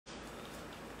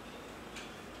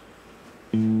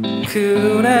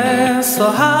그래서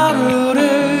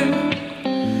하루를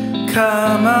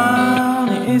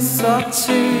가만히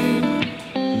있었지.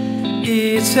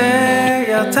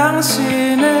 이제야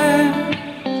당신의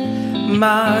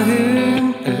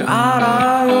마음을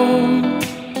알아요.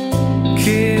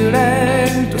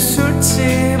 그래도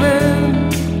술집은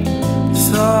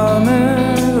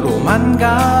섬으로만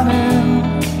가는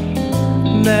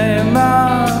내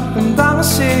마음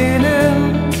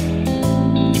당신은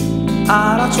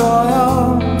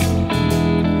알아줘요.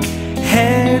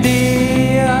 Hey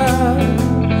dear,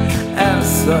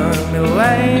 answer me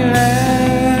lately.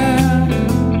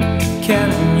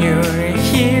 Can you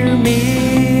hear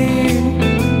me?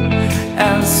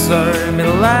 Answer me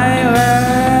lately.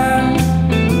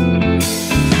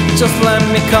 Just let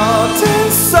me cut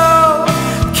it so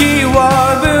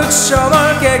기와 붙여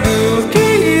넓게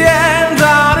굳기엔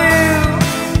다른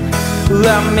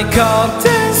Let me cut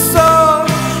it so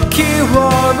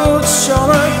기와 붙여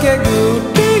넓게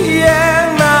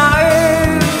굳기엔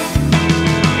나의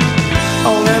A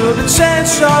little bit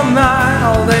change your mind,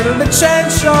 a little bit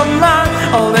change your mind,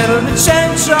 a little bit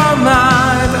change your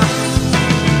mind.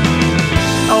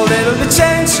 A little bit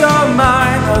change your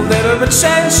mind, a little bit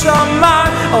change your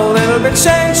mind, a little bit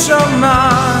change your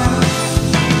mind.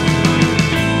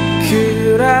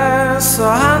 그래서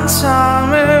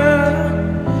한참을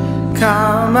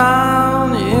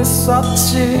가만히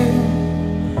있었지.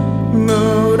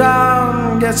 물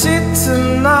안개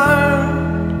짙은 날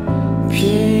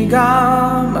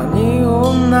비가 많이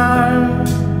온 날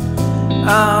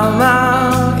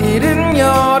아마 이른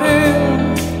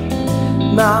여름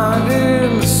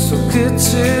마음속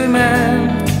그쯤에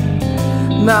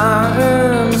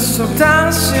마음속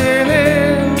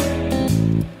당신은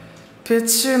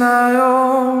빛이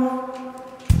나요.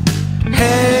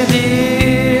 Hey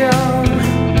dear,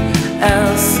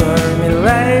 answer me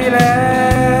later.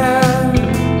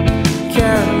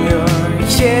 Can you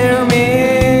hear me?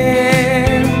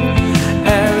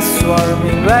 Answer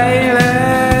me later.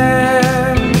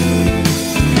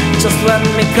 Just let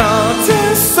me cut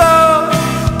it so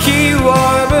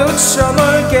기와 붙여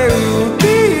넓게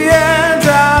우리의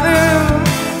다름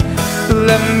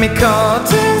Let me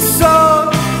cut it so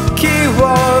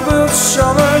기와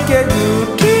붙여 넓게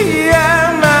우리의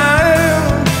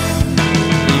마음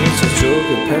이제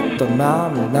조급했던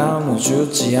마음을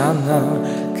나눠주지 않아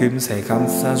금세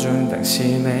감싸준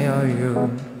당신의 여유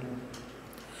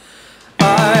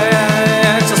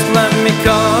Just let me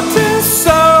cut it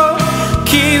so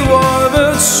기와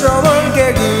붙여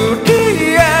넓게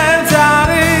우리의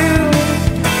다름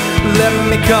Let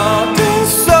me cut it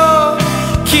so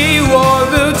기와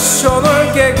붙여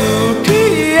넓게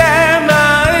우리의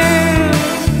마음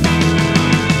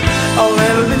A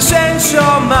little bit change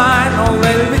your mind, a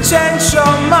little bit change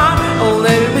your mind, a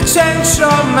little bit change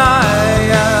your mind,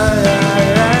 yeah,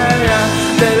 yeah, yeah, yeah.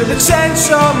 Little bit change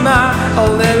your mind, a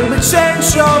little bit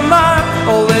change your mind.